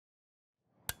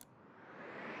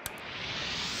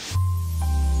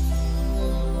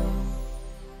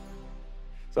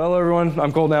So hello everyone,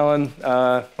 I'm Colton Allen,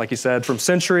 like you said, from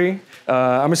Century.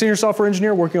 I'm a senior software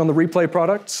engineer working on the Replay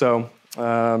product, so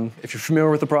if you're familiar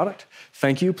with the product,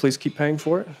 thank you, please keep paying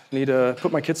for it. I need to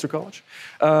put my kids through college.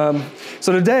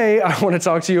 So today I want to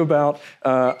talk to you about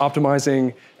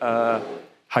optimizing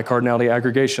high cardinality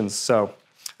aggregations. So,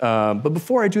 but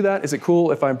before I do that, is it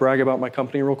cool if I brag about my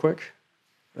company real quick?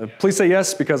 Please say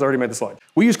yes, because I already made the slide.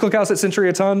 We use ClickHouse at Century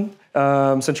a ton.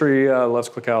 Century loves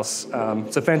ClickHouse.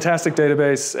 It's a fantastic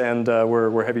database, and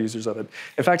we're heavy users of it.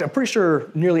 In fact, I'm pretty sure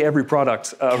nearly every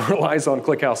product relies on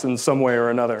ClickHouse in some way or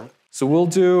another. So we'll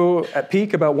do, at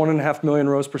peak, about 1.5 million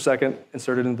rows per second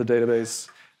inserted into the database,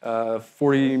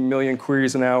 40 million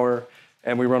queries an hour,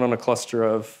 and we run on a cluster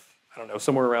of, I don't know,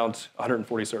 somewhere around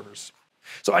 140 servers.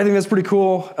 So I think that's pretty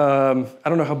cool. I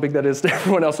don't know how big that is to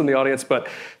everyone else in the audience, but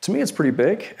to me it's pretty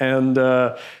big. And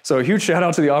so a huge shout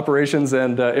out to the operations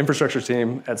and infrastructure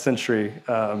team at Century,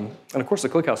 and of course the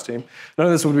ClickHouse team. None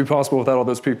of this would be possible without all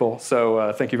those people,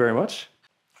 so thank you very much.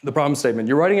 The problem statement: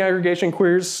 you're writing aggregation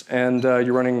queries and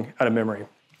you're running out of memory.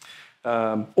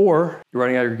 Or you're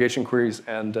writing aggregation queries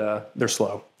and they're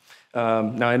slow.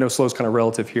 Now I know slow is kind of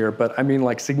relative here, but I mean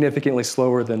like significantly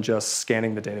slower than just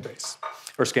scanning the database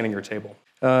or scanning your table.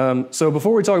 So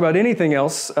before we talk about anything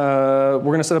else, we're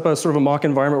going to set up a sort of a mock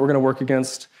environment we're going to work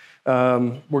against.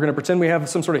 We're going to pretend we have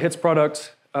some sort of hits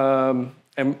product, and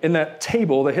in that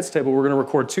table, the hits table, we're going to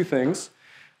record two things.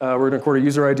 We're going to record a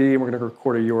user ID and we're going to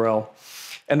record a URL.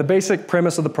 And the basic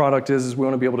premise of the product is we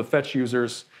want to be able to fetch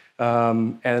users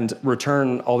and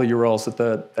return all the URLs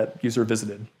that user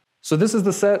visited. So this is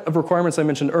the set of requirements I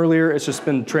mentioned earlier. It's just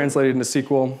been translated into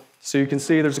SQL. So you can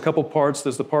see there's a couple parts.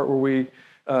 There's the part where we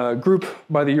group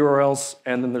by the URLs,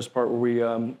 and then there's a part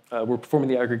where we're performing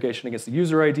the aggregation against the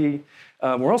user ID.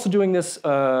 We're also doing this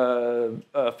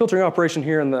filtering operation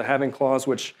here in the having clause,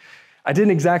 which I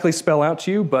didn't exactly spell out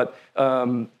to you, but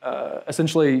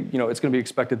essentially, it's going to be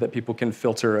expected that people can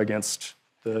filter against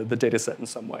the data set in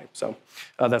some way. So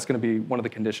that's going to be one of the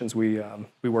conditions we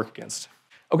work against.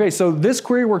 Okay, so this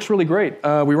query works really great.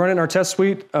 We run it in our test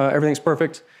suite. Everything's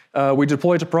perfect. We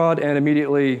deploy it to prod, and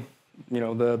immediately,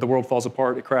 the world falls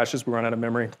apart. It crashes. We run out of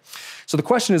memory. So the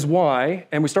question is why?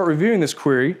 And we start reviewing this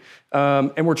query,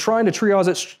 and we're trying to triage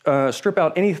it, strip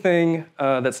out anything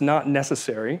that's not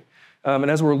necessary. And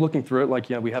as we're looking through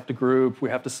it, we have to group, we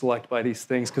have to select by these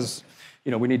things because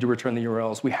we need to return the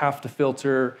URLs. We have to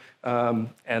filter, and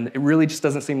it really just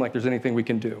doesn't seem like there's anything we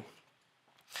can do.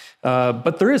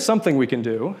 But there is something we can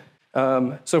do.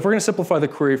 So if we're going to simplify the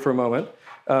query for a moment,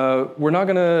 we're not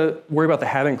going to worry about the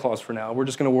having clause for now. We're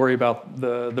just going to worry about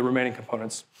the remaining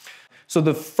components. So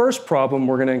the first problem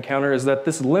we're going to encounter is that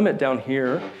this limit down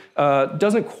here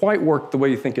doesn't quite work the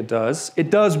way you think it does. It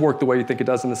does work the way you think it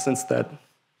does in the sense that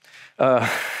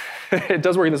it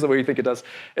does work in the way you think it does,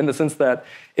 in the sense that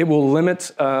it will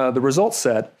limit the result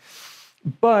set.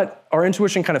 But our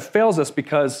intuition kind of fails us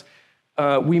because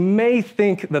we may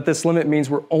think that this limit means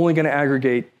we're only going to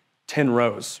aggregate 10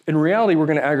 rows. In reality, we're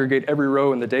going to aggregate every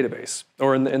row in the database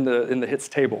or in the hits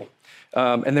table.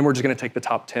 And then we're just going to take the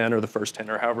top 10 or the first 10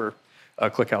 or however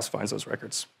ClickHouse finds those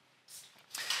records.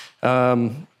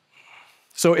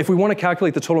 So if we want to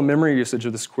calculate the total memory usage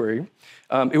of this query,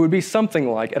 it would be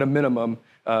something like, at a minimum,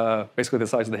 basically the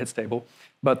size of the hits table,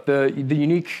 but the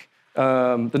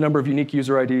number of unique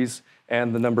user IDs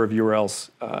and the number of URLs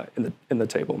in the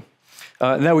table.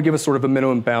 And that would give us sort of a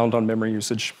minimum bound on memory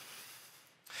usage.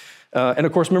 And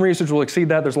of course, memory usage will exceed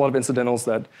that. There's a lot of incidentals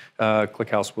that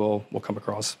ClickHouse will come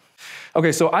across.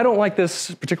 Okay, so I don't like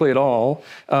this particularly at all.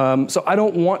 So I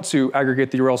don't want to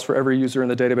aggregate the URLs for every user in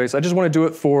the database. I just want to do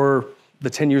it for the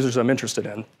 10 users I'm interested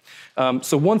in.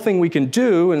 So one thing we can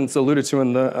do, and it's alluded to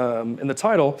in the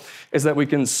title, is that we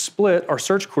can split our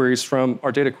search queries from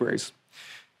our data queries.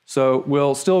 So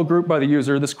we'll still group by the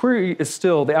user. This query is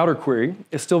still, the outer query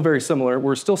is still very similar.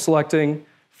 We're still selecting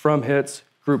from hits,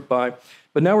 group by.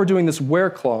 But now we're doing this where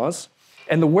clause.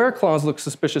 And the where clause looks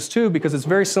suspicious too because it's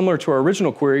very similar to our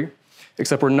original query,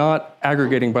 except we're not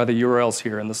aggregating by the URLs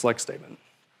here in the select statement.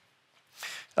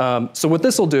 So what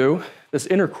this will do, this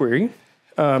inner query,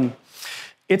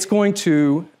 it's going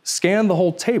to scan the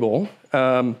whole table,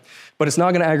 but it's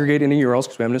not going to aggregate any URLs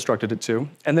because we haven't instructed it to.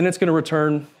 And then it's going to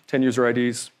return 10 user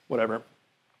IDs, whatever.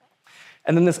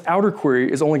 And then this outer query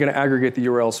is only going to aggregate the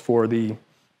URLs for the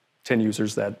 10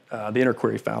 users that the inner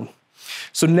query found.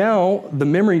 So now the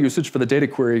memory usage for the data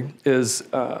query is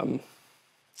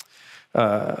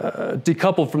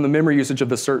decoupled from the memory usage of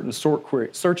the search and sort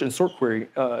query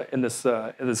in this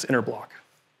inner block.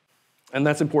 And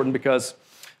that's important because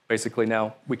basically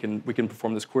now we can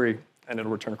perform this query and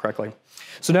it'll return correctly.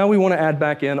 So now we want to add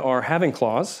back in our having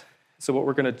clause. So what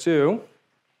we're going to do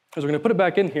is we're going to put it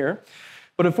back in here.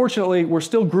 But unfortunately, we're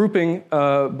still grouping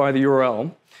by the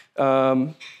URL.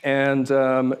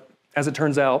 As it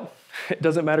turns out, it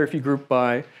doesn't matter if you group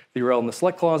by the URL in the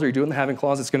select clause or you do it in the having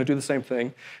clause, it's going to do the same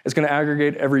thing. It's going to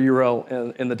aggregate every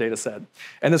URL in the data set.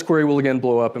 And this query will again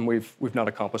blow up, and we've not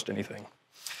accomplished anything.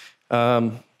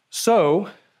 So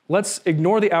let's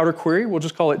ignore the outer query. We'll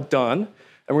just call it done.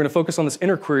 And we're going to focus on this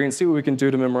inner query and see what we can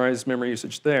do to memorize memory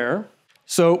usage there.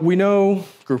 So we know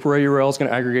group array URL is going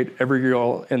to aggregate every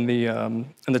URL in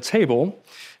the table.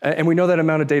 And we know that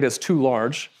amount of data is too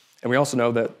large. And we also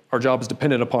know that our job is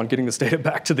dependent upon getting this data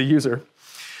back to the user.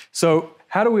 So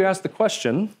how do we ask the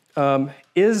question,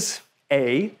 is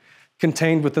A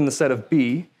contained within the set of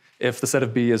B if the set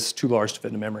of B is too large to fit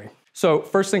into memory? So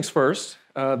first things first,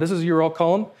 this is a URL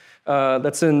column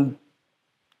that's in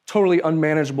totally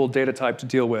unmanageable data type to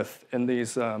deal with in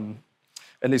these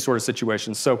sort of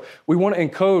situations. So we want to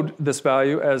encode this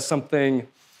value as something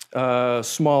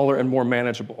smaller and more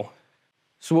manageable.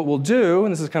 So what we'll do,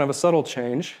 and this is kind of a subtle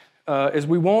change, is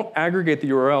we won't aggregate the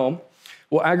URL.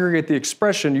 We'll aggregate the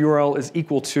expression URL is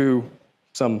equal to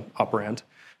some operand.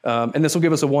 And this will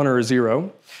give us a 1 or a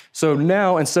 0. So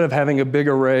now, instead of having a big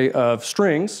array of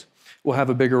strings, we'll have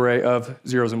a big array of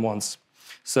 0s and 1s.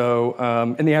 So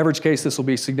in the average case, this will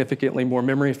be significantly more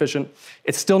memory efficient.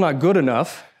 It's still not good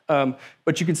enough,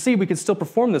 but you can see we can still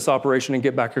perform this operation and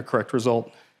get back a correct result.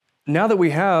 Now that we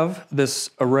have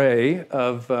this array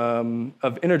of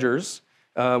integers,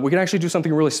 we can actually do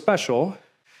something really special,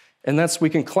 and that's we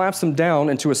can collapse them down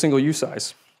into a single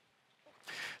usize.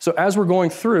 So as we're going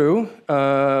through,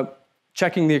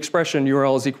 checking the expression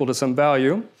URL is equal to some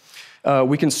value,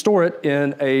 we can store it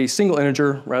in a single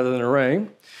integer rather than an array.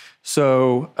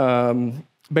 So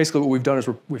basically what we've done is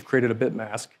we've created a bit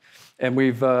mask, and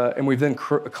we've then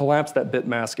collapsed that bit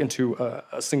mask into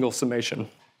a single summation.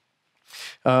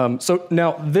 So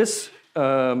now this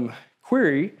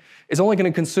query is only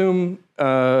going to consume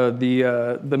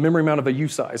the memory amount of a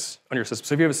usize on your system.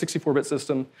 So if you have a 64-bit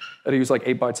system, that'll use like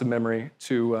 8 bytes of memory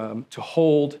to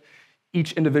hold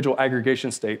each individual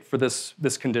aggregation state for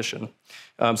this condition.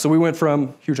 So we went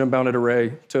from huge unbounded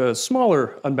array to a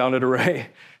smaller unbounded array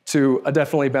to a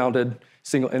definitely bounded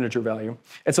single integer value.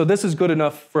 And so this is good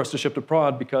enough for us to ship to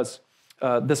prod because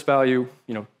this value,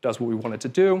 does what we want it to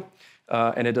do,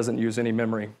 and it doesn't use any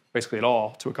memory basically at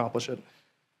all to accomplish it.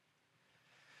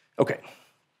 Okay,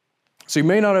 so you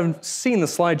may not have seen the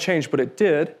slide change, but it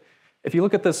did. If you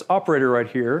look at this operator right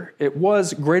here, it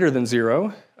was greater than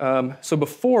 0. So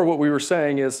before, what we were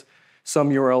saying is some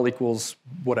URL equals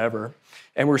whatever.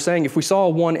 And we're saying if we saw a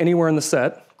 1 anywhere in the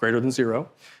set, greater than 0,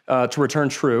 to return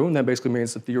true, and that basically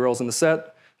means that the URL is in the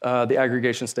set, the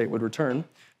aggregation state would return.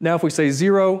 Now if we say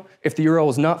 0, if the URL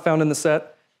is not found in the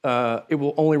set, it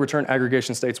will only return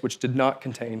aggregation states which did not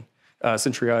contain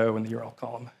Sentry.io in the URL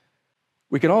column.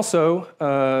 We can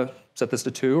also set this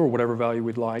to 2 or whatever value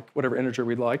we'd like, whatever integer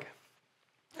we'd like.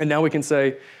 And now we can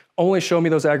say, only show me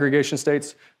those aggregation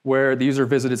states where the user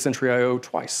visited Sentry.io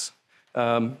twice.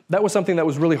 That was something that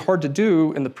was really hard to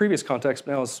do in the previous context,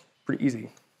 but now it's pretty easy.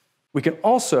 We can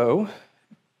also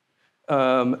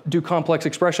do complex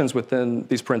expressions within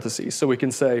these parentheses. So we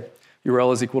can say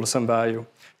URL is equal to some value.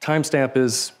 Timestamp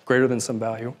is greater than some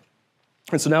value.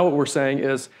 And so now what we're saying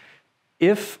is,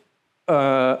 if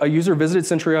a user visited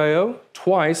Sentry.io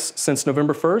twice since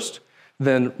November 1st,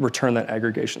 then return that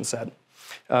aggregation set.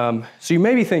 So you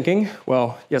may be thinking,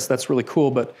 well, yes, that's really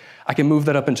cool, but I can move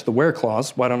that up into the where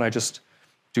clause. Why don't I just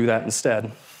do that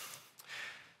instead?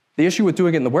 The issue with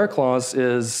doing it in the where clause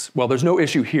is, well, there's no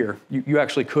issue here. You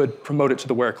actually could promote it to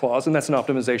the where clause, and that's an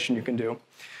optimization you can do.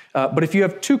 But if you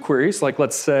have 2 queries, like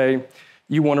let's say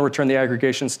you want to return the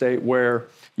aggregation state where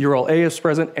URL A is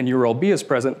present and URL B is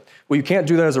present, well, you can't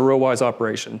do that as a row-wise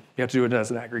operation. You have to do it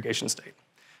as an aggregation state.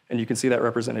 And you can see that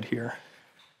represented here.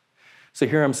 So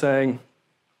here I'm saying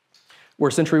where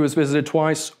Sentry was visited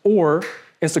twice or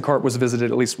Instacart was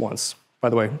visited at least once. By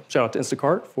the way, shout out to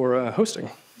Instacart for hosting.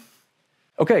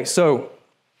 Okay, so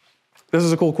this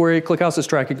is a cool query. ClickHouse is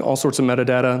tracking all sorts of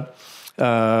metadata,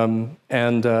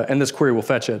 and this query will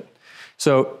fetch it.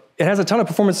 So it has a ton of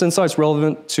performance insights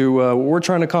relevant to what we're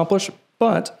trying to accomplish,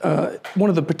 but one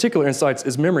of the particular insights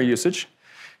is memory usage.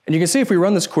 And you can see if we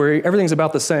run this query, everything's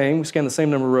about the same. We scan the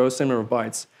same number of rows, same number of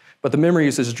bytes, but the memory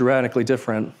usage is dramatically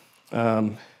different.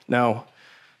 Now,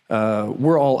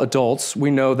 we're all adults. We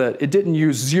know that it didn't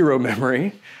use 0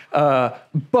 memory,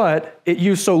 but it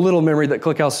used so little memory that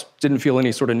ClickHouse didn't feel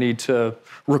any sort of need to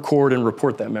record and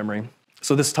report that memory.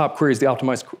 So this top query is the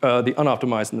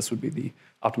unoptimized, and this would be the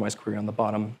optimized query on the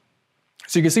bottom.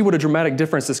 So you can see what a dramatic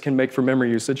difference this can make for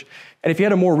memory usage. And if you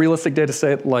had a more realistic data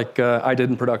set like I did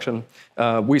in production,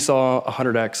 we saw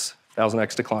 100x,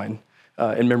 1000x decline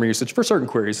in memory usage for certain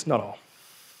queries, not all.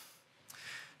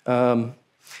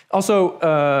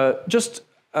 Just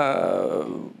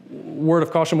word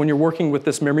of caution, when you're working with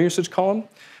this memory usage column,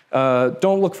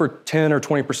 don't look for 10 or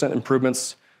 20%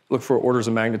 improvements. Look for orders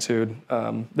of magnitude.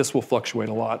 This will fluctuate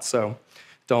a lot, so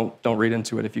don't read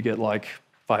into it if you get like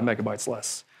 5 megabytes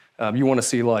less. You want to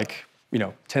see like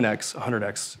 10x,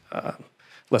 100x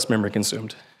less memory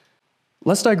consumed.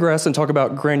 Let's digress and talk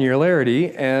about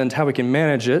granularity and how we can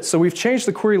manage it. So we've changed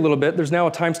the query a little bit. There's now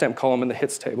a timestamp column in the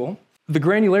hits table. The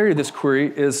granularity of this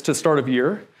query is to start of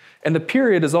year, and the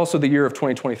period is also the year of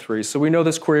 2023. So we know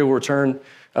this query will return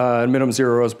minimum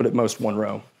 0 rows, but at most 1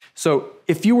 row. So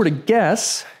if you were to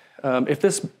guess, if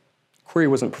this query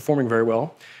wasn't performing very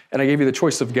well, and I gave you the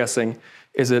choice of guessing,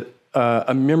 is it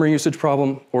a memory usage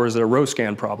problem or is it a row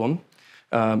scan problem?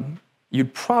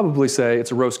 You'd probably say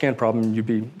it's a row scan problem, and you'd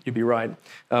be right.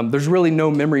 There's really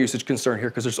no memory usage concern here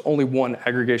because there's only one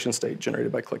aggregation state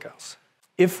generated by ClickHouse.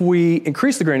 If we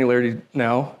increase the granularity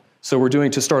now, so we're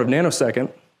doing to start of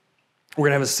nanosecond, we're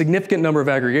gonna have a significant number of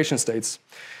aggregation states.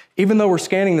 Even though we're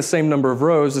scanning the same number of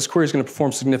rows, this query is gonna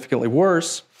perform significantly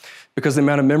worse because the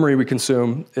amount of memory we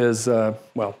consume is,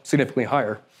 significantly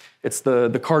higher. It's the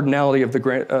cardinality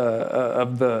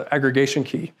of the aggregation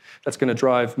key that's going to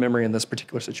drive memory in this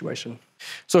particular situation.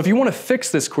 So if you want to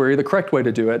fix this query, the correct way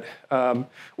to do it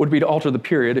would be to alter the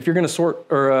period. If you're going to sort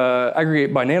or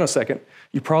aggregate by nanosecond,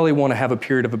 you probably want to have a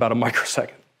period of about a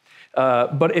microsecond.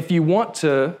 But if you want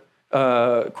to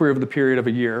query over the period of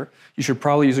a year, you should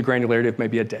probably use a granularity of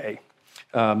maybe a day.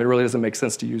 It really doesn't make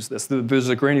sense to use this. There's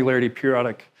a granularity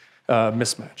periodic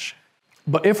mismatch.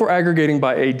 But if we're aggregating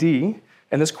by AD,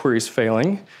 and this query is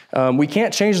failing, we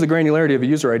can't change the granularity of a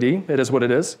user ID. It is what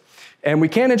it is. And we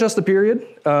can adjust the period,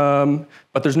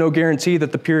 but there's no guarantee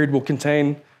that the period will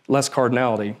contain less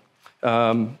cardinality.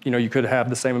 You could have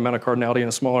the same amount of cardinality in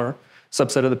a smaller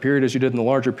subset of the period as you did in the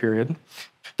larger period.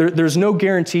 There's no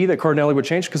guarantee that cardinality would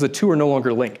change because the two are no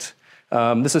longer linked.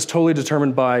 This is totally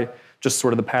determined by just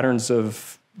sort of the patterns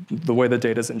of the way the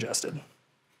data is ingested.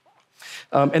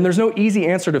 And there's no easy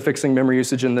answer to fixing memory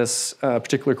usage in this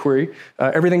particular query.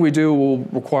 Everything we do will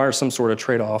require some sort of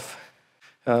trade-off.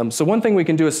 So one thing we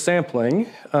can do is sampling.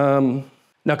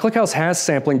 Now, ClickHouse has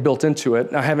sampling built into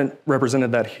it. I haven't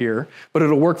represented that here, but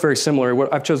it'll work very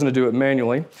similar. I've chosen to do it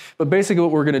manually. But basically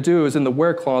what we're going to do is in the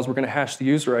where clause, we're going to hash the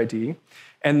user ID,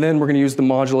 and then we're going to use the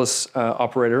modulus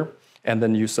operator, and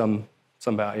then use some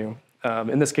value.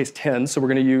 In this case, 10. So we're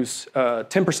going to use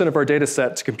 10% of our data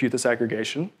set to compute this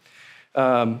aggregation.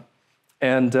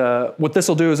 What this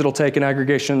will do is it'll take an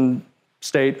aggregation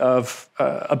state of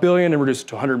 1 billion and reduce it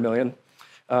to 100 million.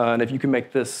 And if you can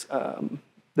make this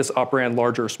operand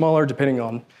larger or smaller, depending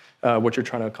on what you're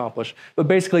trying to accomplish. But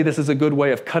basically, this is a good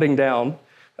way of cutting down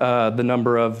the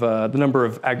number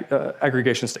of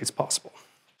aggregation states possible.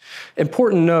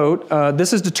 Important note: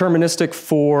 this is deterministic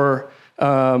for.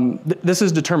 This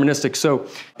is deterministic, so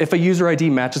if a user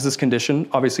ID matches this condition,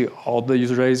 obviously all the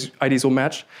user IDs will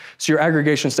match, so your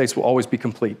aggregation states will always be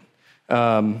complete,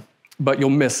 but you'll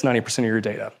miss 90% of your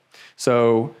data.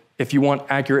 So if you want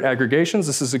accurate aggregations,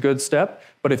 this is a good step,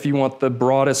 but if you want the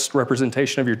broadest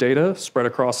representation of your data spread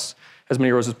across as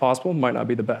many rows as possible, it might not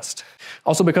be the best.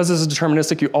 Also, because this is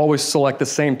deterministic, you always select the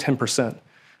same 10%.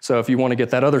 So if you want to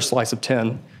get that other slice of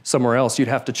 10 somewhere else, you'd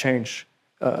have to change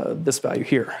this value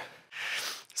here.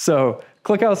 So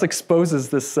ClickHouse exposes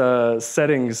this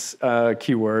settings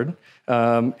keyword,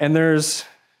 and there's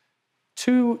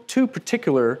two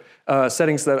particular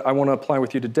settings that I want to apply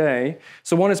with you today.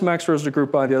 So one is max rows to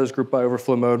group by, the other is group by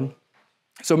overflow mode.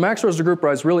 So max rows to group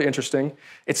by is really interesting.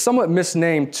 It's somewhat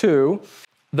misnamed too.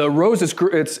 The rows is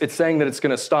it's saying that it's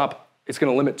going to stop. It's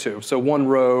going to limit to. So 1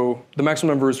 row, the maximum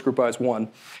number of rows to group by is 1.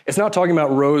 It's not talking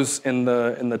about rows in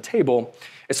the table.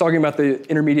 It's talking about the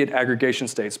intermediate aggregation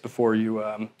states before you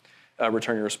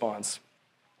return your response.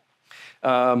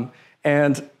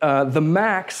 The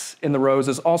max in the rows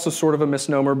is also sort of a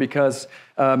misnomer because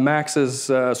max is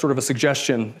sort of a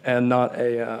suggestion and not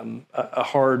a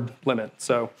hard limit.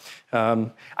 So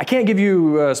I can't give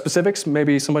you specifics.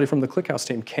 Maybe somebody from the ClickHouse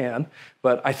team can.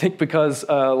 But I think because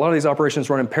a lot of these operations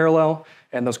run in parallel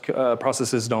and those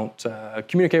processes don't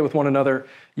communicate with one another,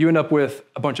 you end up with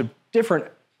a bunch of different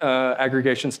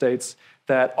aggregation states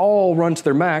that all run to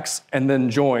their max and then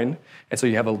join. And so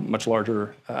you have a much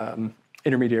larger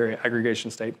intermediary aggregation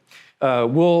state.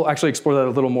 We'll actually explore that a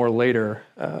little more later,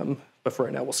 but for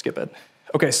right now, we'll skip it.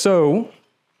 Okay, so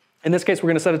in this case, we're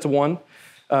going to set it to 1.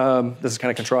 This is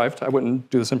kind of contrived. I wouldn't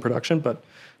do this in production, but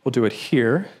we'll do it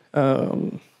here.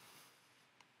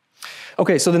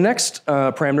 Okay, so the next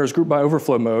parameter is group by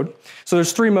overflow mode. So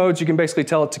there's 3 modes. You can basically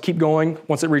tell it to keep going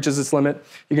once it reaches its limit.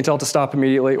 You can tell it to stop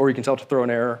immediately, or you can tell it to throw an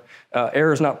error.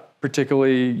 Error is not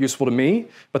particularly useful to me,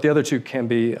 but the other 2 can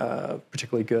be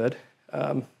particularly good.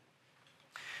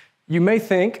 You may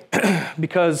think,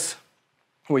 because,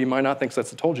 well, you might not think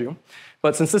since I told you,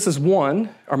 but since this is 1,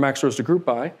 our max rows to group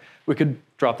by, we could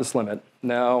drop this limit.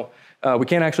 Now, we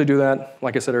can't actually do that.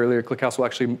 Like I said earlier, ClickHouse will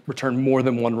actually return more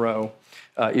than 1 row,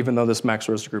 even though this max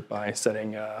rows to group by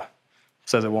setting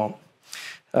says it won't.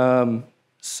 But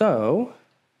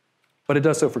it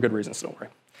does so for good reasons, so don't worry.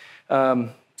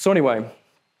 So anyway,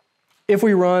 if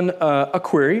we run a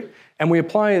query and we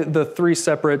apply the 3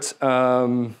 separate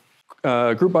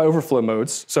group by overflow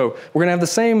modes, so we're going to have the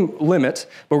same limit,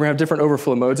 but we're going to have different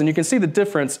overflow modes, and you can see the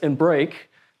difference in break.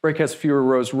 Break has fewer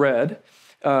rows read,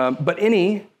 but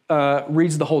any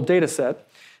reads the whole data set,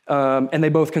 and they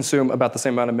both consume about the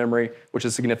same amount of memory, which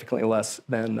is significantly less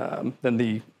than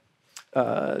the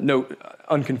no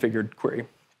unconfigured query.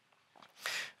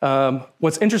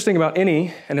 What's interesting about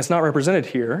any, and it's not represented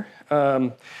here,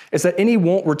 is that any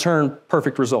won't return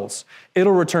perfect results.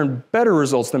 It'll return better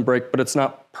results than break, but it's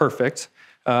not perfect.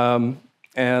 There's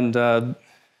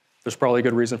probably a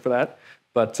good reason for that,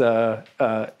 but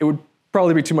it would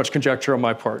probably be too much conjecture on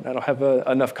my part. I don't have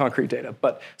enough concrete data.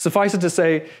 But suffice it to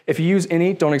say, if you use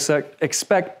any, don't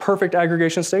expect perfect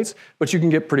aggregation states, but you can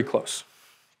get pretty close.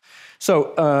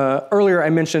 So earlier I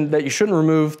mentioned that you shouldn't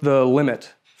remove the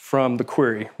limit from the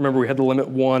query. Remember, we had the limit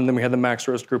 1, then we had the max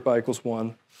rows to group by equals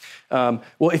 1.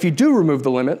 Well, if you do remove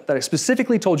the limit that I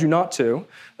specifically told you not to,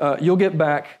 you'll get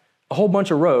back a whole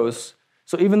bunch of rows.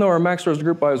 So even though our max rows to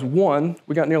group by is 1,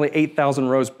 we got nearly 8,000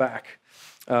 rows back.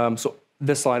 So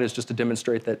this slide is just to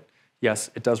demonstrate that, yes,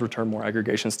 it does return more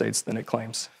aggregation states than it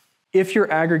claims. If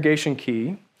your aggregation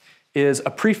key is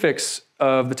a prefix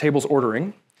of the table's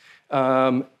ordering,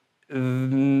 ClickHouse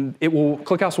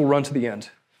will run to the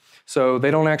end. So they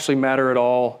don't actually matter at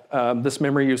all. This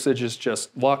memory usage is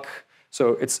just luck.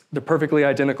 So they're perfectly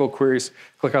identical queries.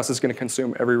 ClickHouse is going to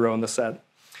consume every row in the set,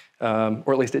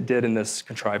 or at least it did in this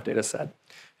contrived data set.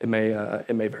 It may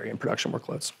vary in production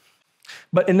workloads.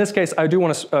 But in this case, I do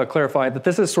want to clarify that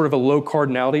this is sort of a low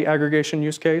cardinality aggregation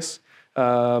use case,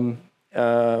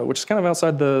 which is kind of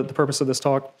outside the purpose of this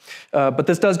talk. But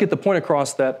this does get the point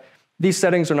across that these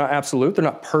settings are not absolute, they're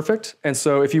not perfect, and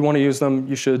so if you want to use them,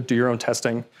 you should do your own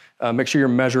testing. Make sure you're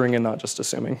measuring and not just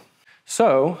assuming.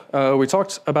 So we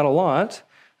talked about a lot.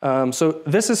 So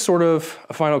this is sort of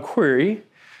a final query.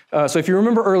 So if you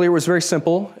remember earlier, it was very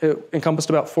simple. It encompassed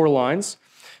about 4 lines.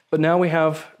 But now we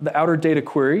have the outer data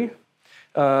query,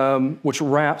 which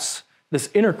wraps this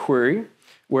inner query,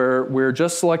 where we're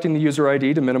just selecting the user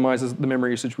ID to minimize the memory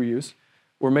usage we use.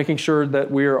 We're making sure that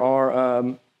we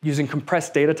are using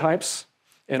compressed data types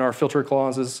in our filter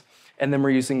clauses, and then we're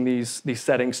using these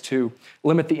settings to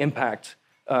limit the impact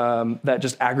that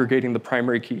just aggregating the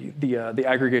primary key, the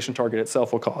aggregation target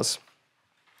itself will cause.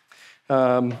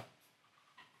 So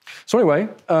anyway,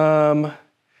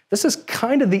 this is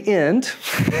kind of the end.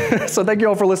 So thank you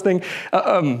all for listening.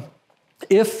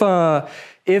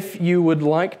 If you would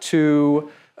like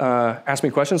to ask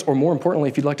me questions, or more importantly,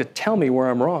 if you'd like to tell me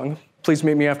where I'm wrong, please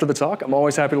meet me after the talk. I'm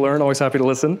always happy to learn, always happy to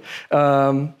listen.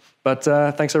 But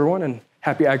thanks everyone, and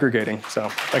happy aggregating. So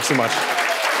thanks so much.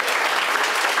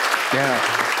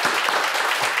 Yeah.